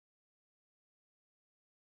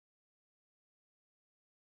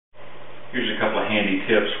Here's a couple of handy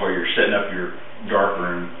tips while you're setting up your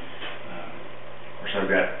darkroom. So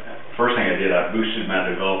first thing I did, I boosted my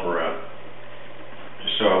developer up,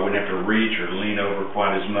 just so I wouldn't have to reach or lean over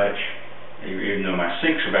quite as much, even though my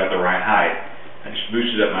sink's about the right height. I just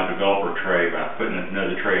boosted up my developer tray by putting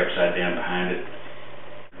another tray upside down behind it.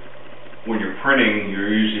 When you're printing, you're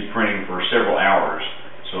usually printing for several hours,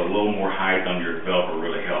 so a little more height on your developer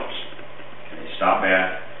really helps. Okay, stop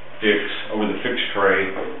bath. Fix over the fixed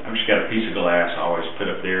tray. I've just got a piece of glass I always put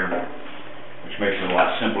up there, which makes it a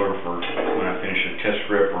lot simpler for when I finish a test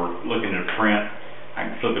strip or looking at a print. I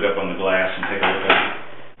can flip it up on the glass and take a look at it.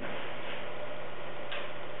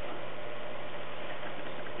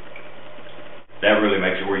 That really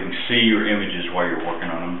makes it where you can see your images while you're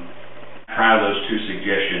working on them. Try those two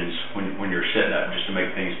suggestions when you're setting up, just to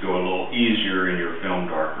make things go a little easier in your film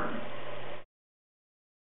darkroom.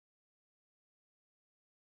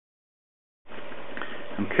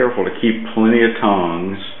 I'm careful to keep plenty of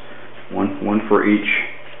tongs, one for each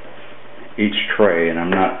tray, and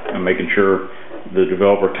I'm making sure the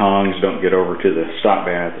developer tongs don't get over to the stop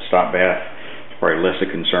bath. The stop bath is probably less a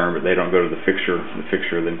concern, but they don't go to the fixture.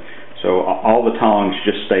 So all the tongs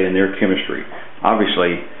just stay in their chemistry.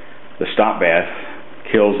 Obviously, the stop bath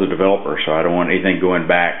kills the developer, so I don't want anything going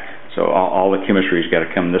back. So all the chemistry's got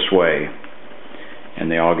to come this way,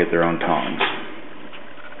 and they all get their own tongs.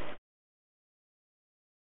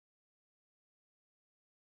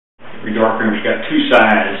 Every darkroom's got two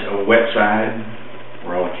sides, a wet side,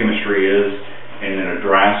 where all the chemistry is, and then a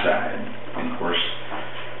dry side. And of course,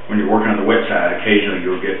 when you're working on the wet side, occasionally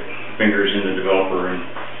you'll get fingers in the developer and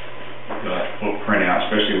will print out,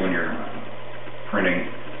 especially when you're printing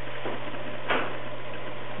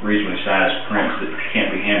reasonably sized prints that can't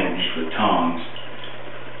be handled just with tongs.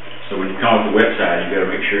 So when you come with the wet side, you've got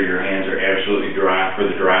to make sure your hands are absolutely dry for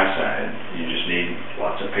the dry side. You just need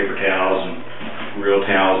lots of paper towels and real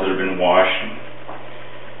towels that have been washed.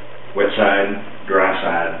 Wet side, dry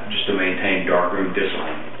side, just to maintain darkroom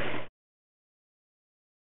discipline.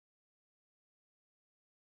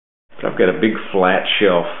 So I've got a big flat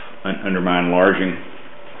shelf under my enlarging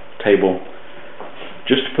table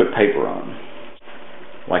just to put paper on.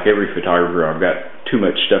 Like every photographer, I've got too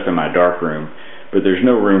much stuff in my darkroom, but there's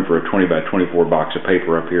no room for a 20 by 24 box of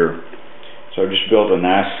paper up here. So I just built a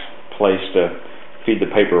nice place to feed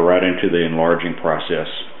the paper right into the enlarging process,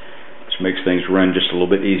 which makes things run just a little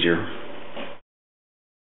bit easier.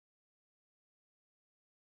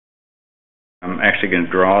 I'm actually going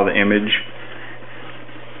to draw the image.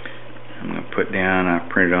 I'm going to put down, I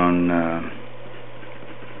printed on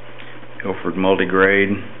Ilford multigrade,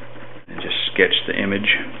 and just sketch the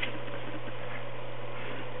image.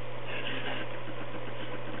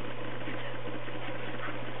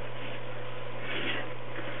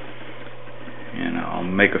 And I'll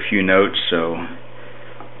make a few notes. So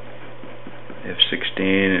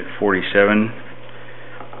F16 at 47,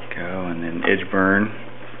 go, and then edge burn,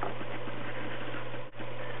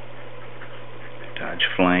 dodge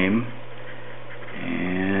flame,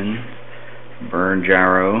 and burn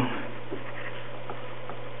gyro.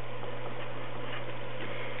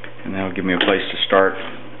 And that'll give me a place to start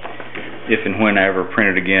if and when I ever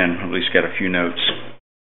print it again. At least got a few notes.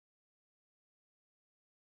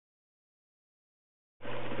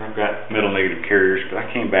 I've got metal negative carriers, but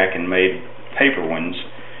I came back and made paper ones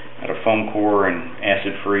out of foam core and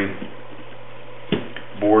acid-free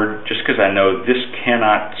board, just because I know this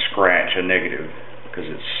cannot scratch a negative because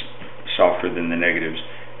it's softer than the negatives,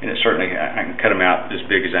 and it certainly, I can cut them out as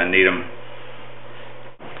big as I need them.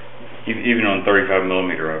 Even on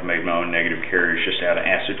 35mm, I've made my own negative carriers just out of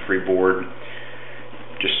acid-free board,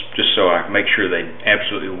 just so I can make sure they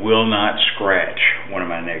absolutely will not scratch one of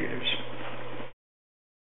my negatives.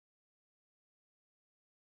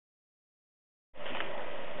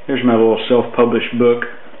 Here's my little self-published book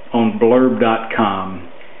on blurb.com.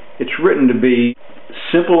 It's written to be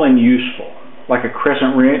simple and useful, like a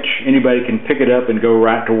crescent wrench. Anybody can pick it up and go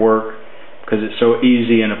right to work because it's so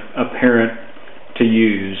easy and apparent to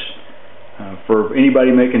use. For anybody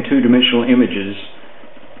making two-dimensional images,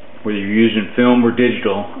 whether you're using film or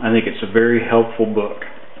digital, I think it's a very helpful book.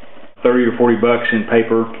 30 or 40 bucks in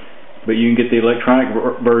paper, but you can get the electronic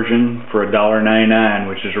version for $1.99,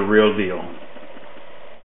 which is a real deal.